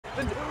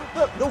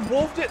Look, the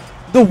Wolf did.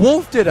 The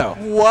Wolf Ditto.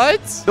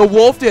 What? The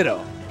Wolf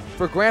Ditto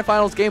for Grand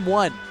Finals Game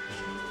 1.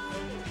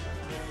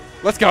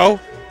 Let's go.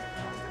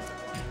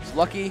 It's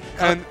Lucky.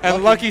 And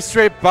Lucky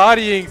straight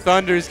bodying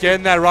Thunder's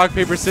getting that rock,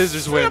 paper,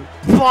 scissors win.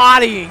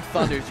 Bodying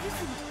Thunder's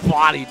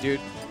body, dude.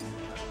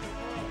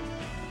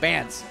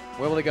 Bands.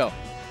 Where will they go?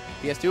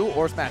 PS2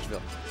 or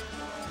Smashville?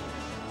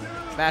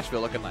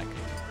 Smashville looking like.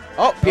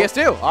 Oh,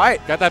 PS2. All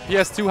right. Got that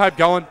PS2 hype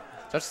going.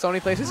 Touch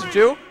Sony PlayStation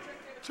 2.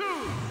 2,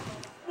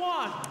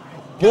 1.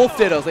 Wolf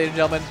Dittos, ladies and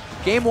gentlemen.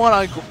 Game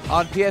 1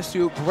 on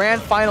PS2.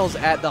 Grand Finals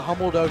at the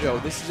Humble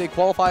Dojo. This is a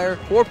qualifier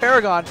for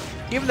Paragon,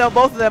 even though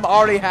both of them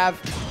already have.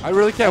 I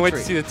really can't wait to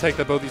see the tech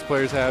that both these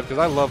players have because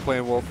I love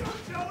playing Wolf.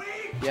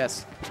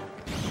 Yes.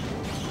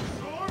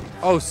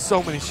 Oh,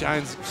 so many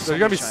shines. There's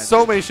going to be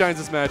so many shines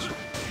this match.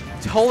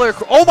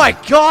 Oh my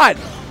god!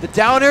 The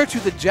down air to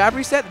the jab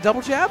reset, the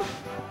double jab?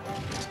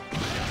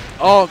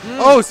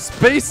 Oh,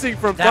 spacing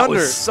from Thunder. That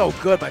was so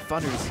good by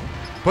Thunders.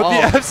 But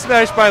the F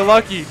smash by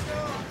Lucky.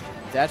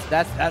 That's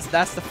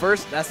the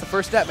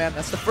first step, man.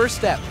 That's the first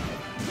step.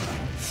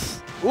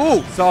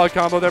 Ooh, solid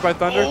combo there by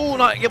Thunder. Oh,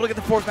 not able to get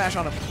the forward smash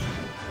on him.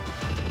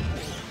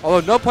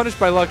 Although no punish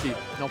by Lucky.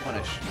 No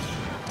punish.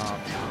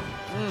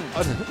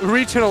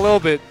 Reaching a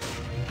little bit.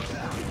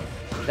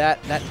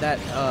 That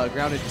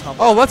grounded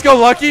tumble. Oh, let's go,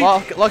 Lucky.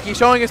 Well, Lucky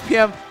showing his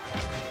PM.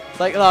 It's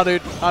like, no,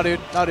 dude. No, dude.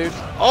 No, dude.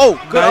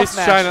 Oh, good nice up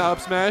smash. China up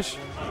smash.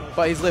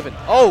 But he's living.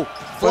 Oh,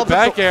 flip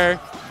back air.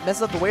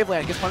 Messes up the wave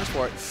land. Gets punished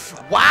for it.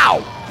 Wow.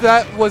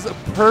 That was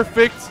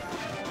perfect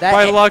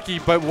by Lucky,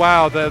 but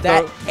wow.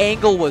 That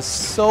angle was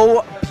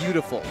so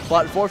beautiful.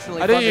 But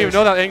unfortunately, I didn't even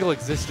know that angle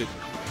existed.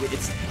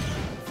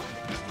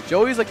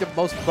 Joey's like the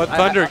most. But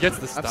Thunder gets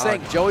the stock. I'm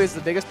saying Joey is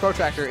the biggest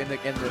protractor in the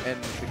game,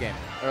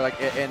 or like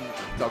in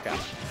SoCal.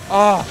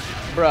 Oh,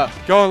 bruh,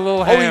 going a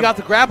little ham. Oh, you got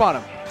the grab on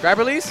him. Grab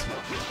release.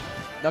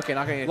 Okay,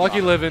 not gonna get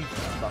Lucky living.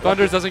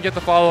 Thunders doesn't get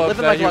the follow up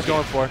that he was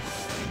going for.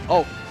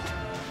 Oh,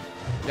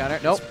 down there.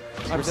 Nope.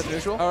 Reset the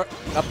neutral.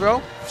 Up throw.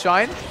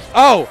 Shine.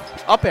 Oh,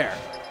 up air.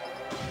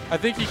 I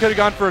think he could have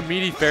gone for a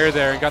meaty fair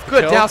there and got the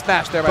good kill. Down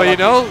smash there. By but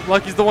Lucky. You know,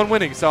 Lucky's the one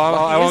winning, so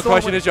I won't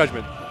question his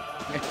judgment.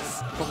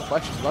 No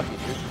question, Lucky,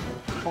 dude.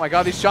 Oh my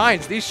God, these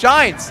shines! These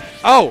shines!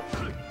 Oh!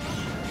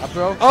 Up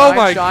throw. Oh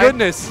my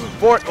goodness!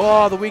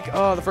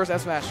 The first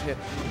F smash hit.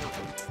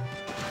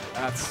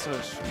 That's so.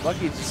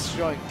 Lucky is just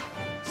showing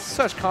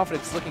such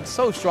confidence, looking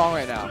so strong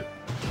right now.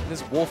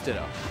 This Wolf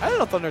Ditto. I don't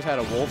know if Thunder's had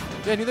a Wolf.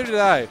 Yeah, neither did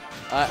I.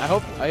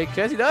 I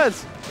guess he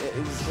does.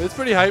 It's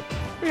pretty hype.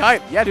 Pretty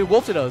hype. Yeah, dude,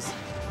 Wolf Dittos.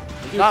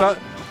 Dude,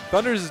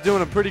 Thunders is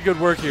doing a pretty good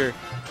work here.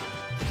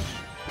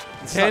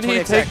 Can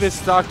he take this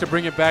stock to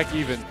bring it back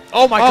even?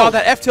 Oh my God,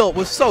 that F tilt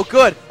was so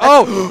good.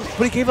 Oh,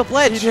 but he gave up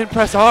ledge. He didn't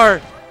press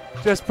R.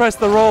 Just press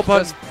the roll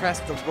button. Just press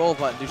the roll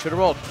button. Dude, should have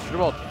rolled. Should have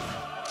rolled.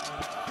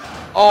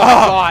 Oh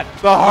my God.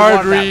 The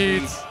hard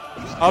reads.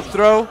 Up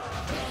throw.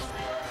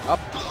 Up.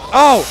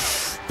 Oh,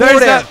 there's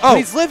that. Oh,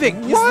 he's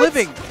living. He's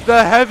living.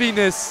 The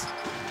heaviness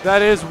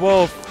that is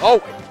Wolf.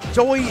 Oh,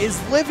 Joey is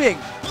living.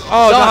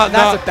 Oh,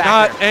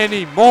 not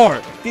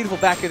anymore. Beautiful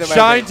back there.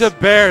 Shine to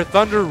bear.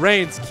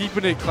 ThundeRzREIGN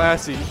keeping it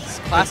classy.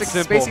 Classic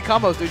spacey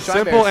combos, dude. Shine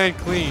simple and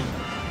clean.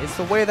 It's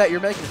the way that you're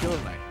making it feel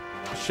tonight.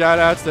 Shout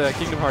outs to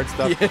Kingdom Hearts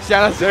stuff. Yeah,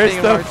 shout outs to There's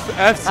Kingdom the Hearts.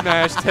 F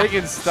smash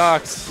taking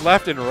stocks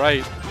left and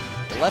right.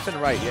 Left and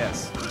right,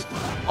 yes.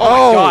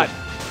 Oh my God.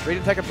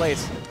 Raiden Tekken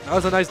place. That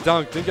was a nice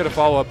dunk. Didn't get a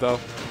follow up though.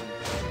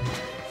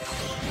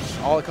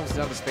 All it comes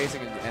down to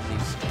spacing and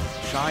these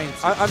shines.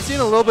 I'm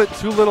seeing a little bit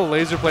too little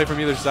laser play from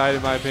either side,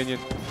 in my opinion.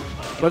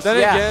 But then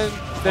again,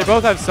 they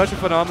both have such a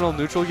phenomenal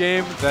neutral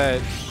game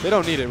that they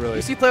don't need it really.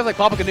 You see players like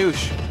Papa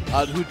Ganoush,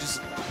 who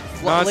just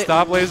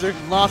non-stop laser.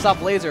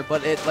 Non-stop laser,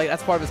 but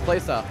that's part of his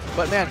playstyle.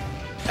 But man,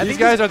 these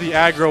guys are the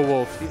aggro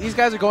Wolf. These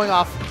guys are going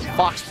off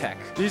Fox Tech.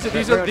 These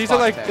are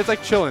like it's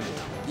like chilling.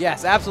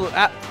 Yes, absolutely,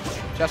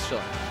 just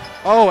chilling.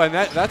 Oh, and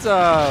that's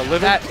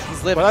living.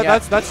 He's living. Well, yeah.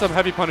 That's some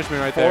heavy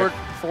punishment right there.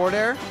 Forward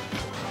air.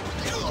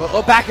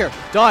 Oh, back air.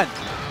 Done.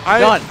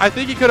 I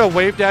think he could have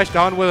wave dashed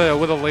on with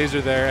a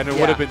laser there, and it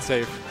would have been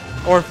safe,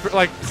 or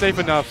like safe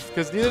enough,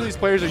 because neither of these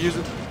players are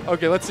using.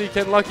 Okay, let's see.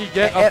 Can Lucky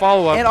get a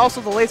follow up? And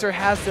also the laser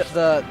has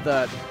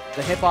the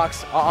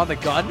hitbox on the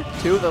gun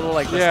too. The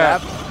little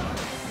stab.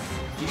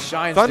 He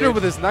shines. Thunder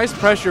with his nice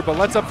pressure, but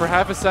lets up for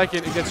half a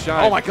second and gets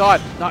shine. Oh my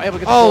God! Not able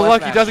to get the full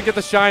Lucky doesn't get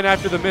the shine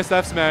after the missed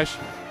F smash,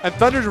 and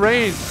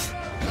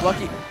ThundeRzREIGN.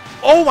 Lucky.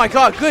 Oh my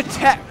God! Good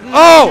tech.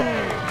 Oh.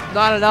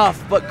 Not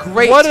enough, but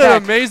great What tech.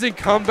 an amazing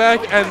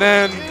comeback, and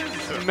then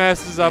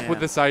messes up with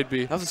the side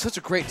B. That was such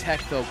a great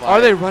tech, though. Are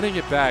they running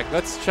it back?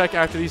 Let's check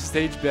after these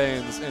stage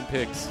bans and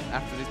picks.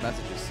 After these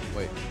messages.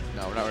 Wait,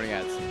 no, we're not running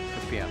ads.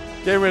 It's PM.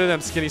 Get rid of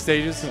them skinny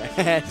stages.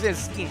 It's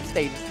skinny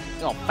stages.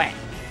 Oh, bang.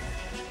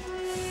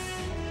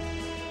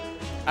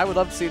 I would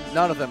love to see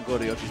none of them go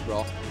to Yoshi's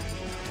Brawl.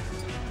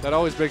 That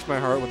always breaks my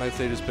heart when that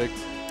stage is picked.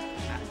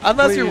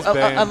 Unless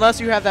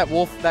you have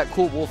that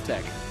cool wolf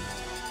tech.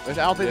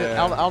 I don't think.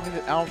 Yeah.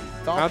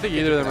 I don't think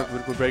either of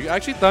them would break.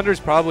 Actually, Thunder's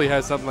probably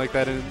has something like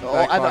that in.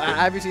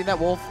 Have you seen that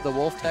the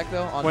wolf tech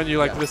though? When you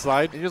like the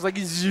slide? And just like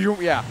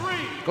zoom. Yeah.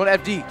 Go to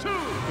FD.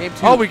 Game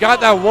 2. Oh, we got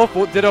that wolf.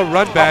 Did a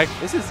run back.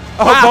 This is.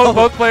 Wow.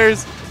 Both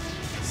players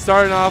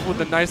starting off with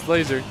a nice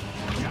laser.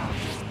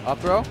 Up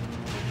throw.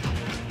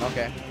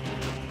 Okay.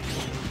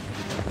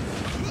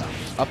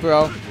 Up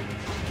throw.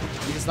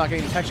 He's just not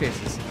getting the tech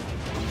chases.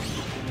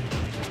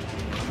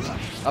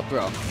 Up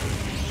throw.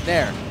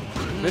 There.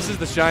 This is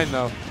the shine,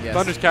 though. Yes.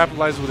 Thunder's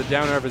capitalizes with a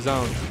down air of his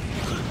own.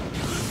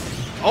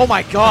 Oh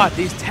my God!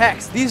 These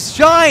techs, these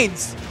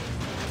shines.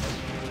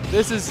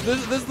 This is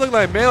looking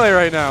like melee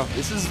right now.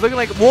 This is looking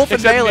like wolf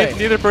and melee.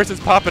 Neither person's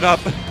popping up.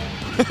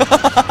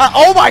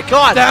 Oh my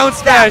God! Down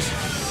smash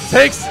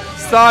takes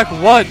stock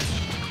 1.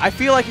 I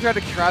feel like he tried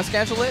to crouch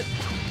cancel it,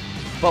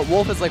 but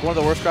wolf is like one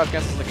of the worst crouch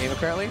cancels in the game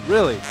apparently.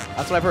 Really?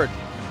 That's what I've heard.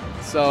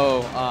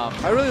 So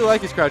I really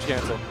like his crouch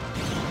cancel.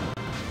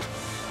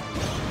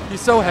 He's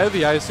so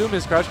heavy, I assume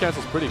his crouch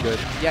cancel is pretty good.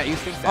 Yeah, you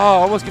think that.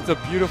 Oh, almost gets a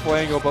beautiful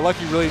angle, but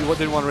Lucky really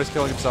didn't want to risk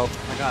killing himself.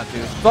 Oh my God,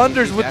 dude.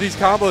 Thunder's with these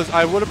combos,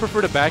 I would have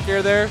preferred a back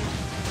air there,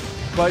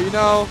 but you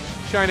know,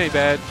 shine ain't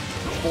bad.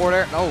 Forward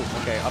air? No.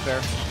 Okay, up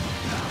air.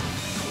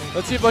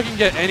 Let's see if Lucky can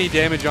get any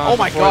damage on. Oh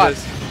my God.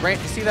 You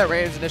see that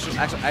Rain's initial?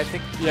 Actually, I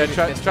think. Yeah,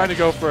 trying to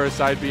go for a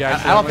side B.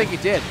 I don't think he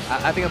did.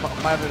 I think it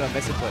might have been a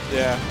misinput.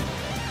 Yeah.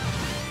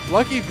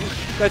 Lucky,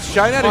 that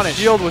shine out of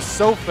shield was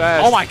so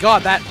fast. Oh my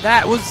God,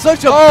 that was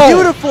such a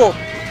beautiful.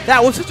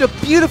 That was such a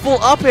beautiful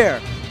up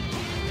air.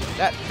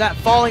 That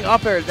falling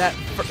up air, that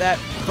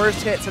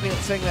first hit, sending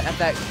at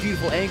that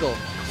beautiful angle,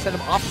 sent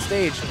him off the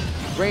stage.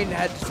 Rain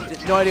had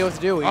no idea what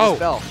to do. He just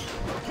fell.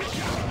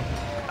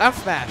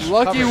 F smash.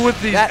 Lucky covered.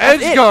 with these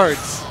edge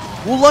guards.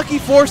 Will Lucky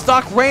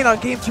 4-stock Rain on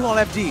game 2 on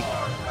FD?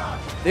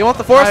 They want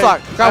the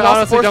 4-stock. I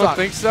honestly don't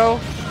think so,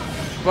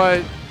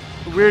 but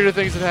weirder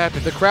things have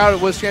happened. The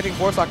crowd was chanting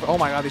 4-stock. Oh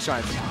my God, these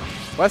shines.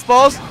 West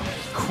balls,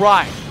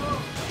 cry.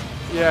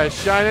 Yeah,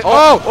 shine it.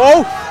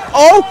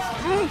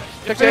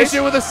 Check chase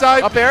it with a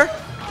side. Up air.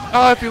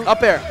 Oh, if you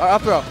up air.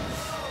 Up throw.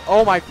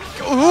 Oh my.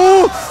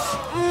 Ooh.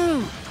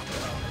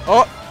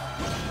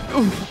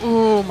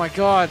 Oh my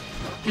God.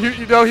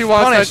 You know he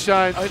wants that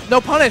shine.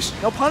 No punish.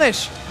 No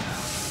punish.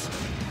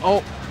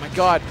 Oh my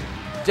God.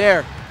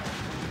 Dare.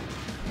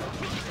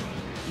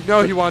 You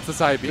know he wants a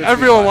side B.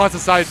 Everyone wants a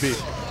side B.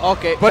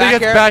 Okay. But he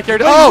gets back air.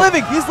 Oh, he's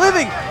living. He's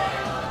living.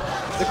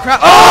 The crowd.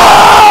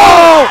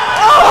 Oh!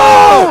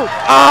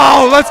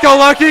 Let's go,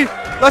 Lucky.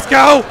 Let's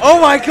go.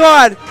 Oh my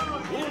God.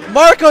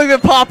 Marco even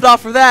popped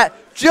off for that.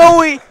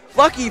 Joey,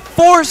 Lucky,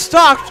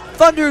 4-stocked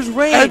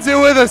ThundeRzREIGN. Ends it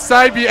with a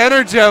side B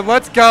Energem.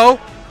 Let's go.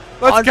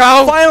 Let's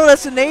go. Final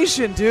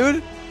Destination,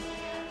 dude.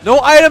 No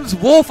items,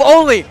 Wolf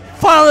only.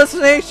 Final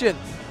Destination.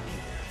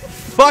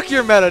 Fuck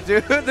your meta,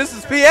 dude. This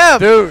is PM.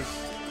 Dude.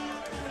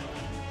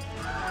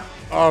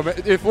 Oh, man.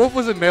 If Wolf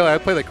was in melee,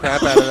 I'd play the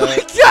crap out of that. Oh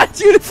my God,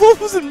 dude. If Wolf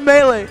was in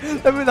melee,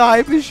 that'd be the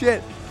hypest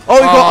shit. Oh,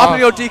 we go up and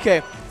go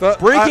DK.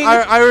 Breaking.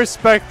 I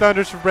respect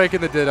Thunders for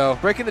breaking the ditto.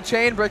 Breaking the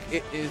chain.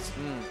 It is.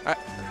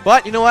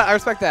 But you know what? I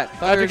respect that.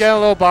 After getting a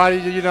little body,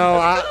 you know.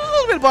 A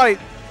little bit of body.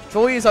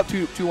 So he's up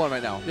 2-1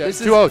 right now. Yeah,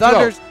 this is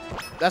Thunder's.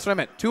 That's what I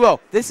meant. 2-0.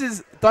 This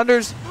is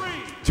Thunder's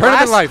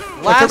tournament life.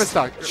 Last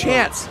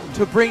chance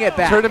to bring it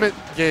back. Tournament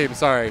game.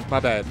 Sorry,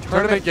 my bad.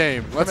 Tournament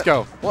game. Let's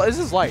go. Well, this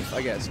is life,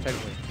 I guess,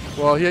 technically.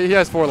 Well, he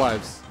has 4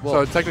 lives,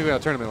 so technically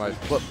not tournament life.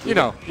 But you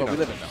know. We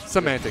live in though.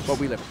 Semantics. But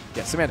we live in.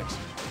 Yeah, semantics.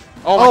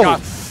 Oh my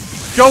God.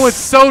 Going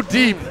so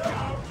deep.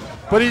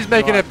 But he's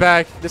making it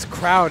back. This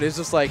crowd is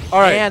just like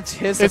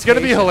anticipation. It's going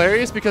to be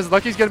hilarious because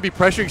Lucky's going to be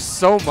pressuring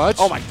so much.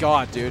 Oh my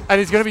God, dude. And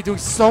he's going to be doing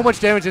so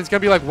much damage, and it's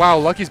going to be like, wow,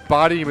 Lucky's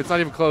bodying him. It's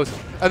not even close.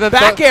 And then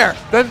back air.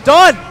 Then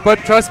done. But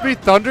trust me,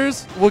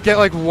 Thunders will get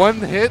like 1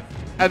 hit,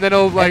 and then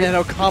it'll like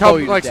combo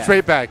you like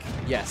straight back.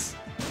 Yes.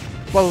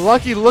 But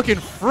Lucky looking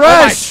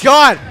fresh. Oh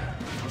my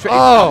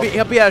God.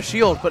 He'll be out of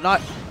shield, but not.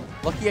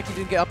 Lucky actually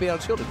didn't get up out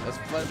of shielded.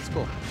 That's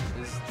cool.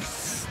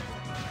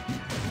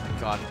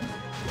 God.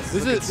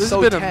 This has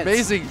been an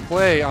amazing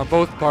play on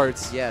both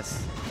parts.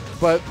 Yes.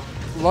 But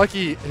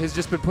Lucky has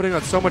just been putting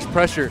on so much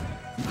pressure.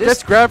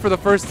 Gets grabbed for the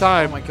first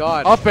time. Oh my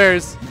God. Up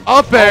airs.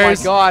 Up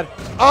airs. Oh my God.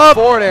 Up.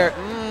 Forward air.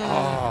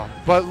 Oh,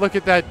 but look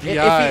at that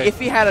DI. If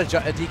he had a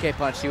DK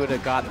punch, he would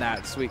have gotten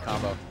that sweet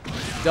combo.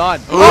 Done.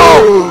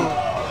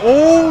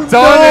 Oh,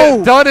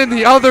 done in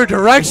the other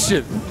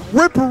direction.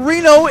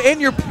 Ripperino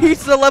in your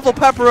pizza level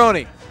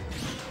pepperoni.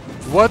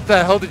 What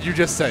the hell did you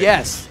just say?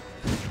 Yes.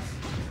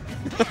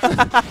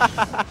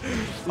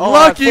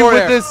 Lucky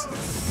with this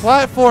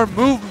platform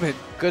movement.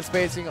 Good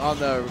spacing on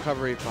the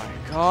recovery. My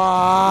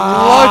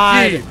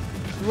God. Lucky.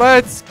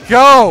 Let's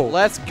go.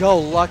 Let's go,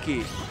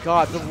 Lucky.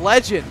 God, the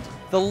legend.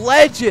 The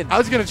legend. I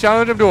was going to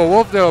challenge him to a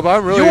wolf though, but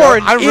I'm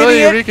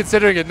really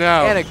reconsidering it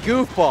now. And a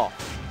goofball.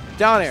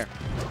 Down air.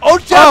 Oh,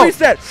 Jeffrey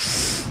said.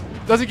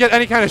 Doesn't get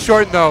any kind of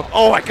shorten though.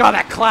 Oh my God,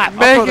 that clap.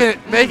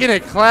 Making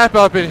it clap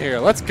up in here.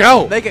 Let's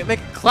go. Make it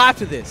clap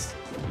to this.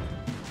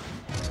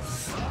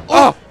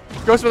 Oh,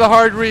 goes for the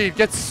hard read.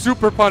 Gets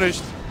super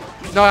punished.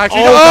 No,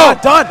 actually,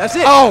 God, done. That's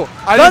it. Oh,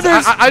 I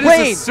ThundeRzREIGN.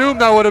 just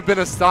assumed that would have been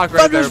a stock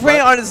right there.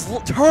 ThundeRzREIGN on his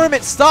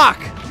tournament stock.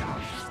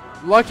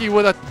 Lucky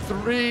with a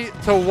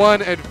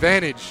 3-1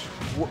 advantage.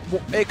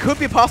 It could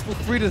be a possible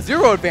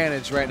 3-0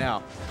 advantage right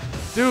now.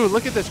 Dude,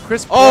 look at this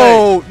crisp play.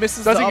 Oh,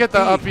 misses Doesn't the get the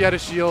up up B out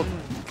of shield.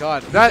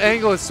 God. That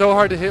angle is so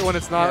hard to hit when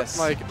it's not Yes.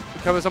 like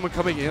someone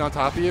coming in on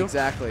top of you.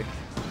 Exactly.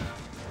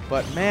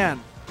 But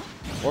man,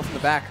 or from the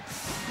back.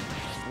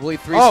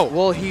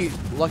 Will he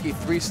Lucky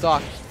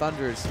 3-stock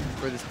Thunders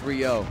for this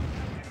 3-0?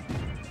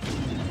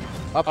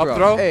 Up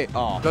throw. Hey,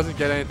 Doesn't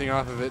get anything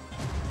off of it.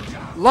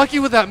 Lucky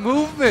with that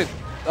movement.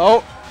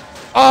 Oh,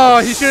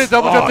 he should have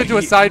double jumped into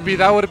a side B.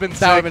 That would have been sick.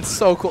 That would have been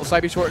so cool.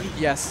 Side B shortened.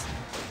 Yes.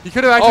 He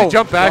could have actually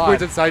jumped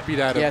backwards and side beat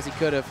at him. Yes, he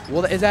could have.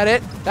 Well, is that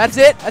it? That's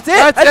it. That's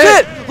it.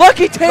 That's it.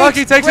 Lucky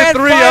takes it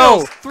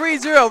 3-0.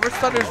 3-0 versus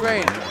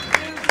ThundeRzREIGN.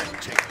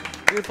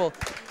 Beautiful.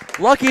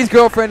 Lucky's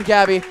girlfriend,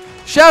 Gabby.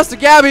 Shouts to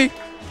Gabby.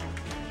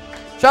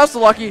 Shouts to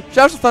Lucky.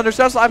 Shouts to Thunder.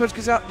 Shouts to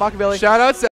iPods Machiavelli. Shout out to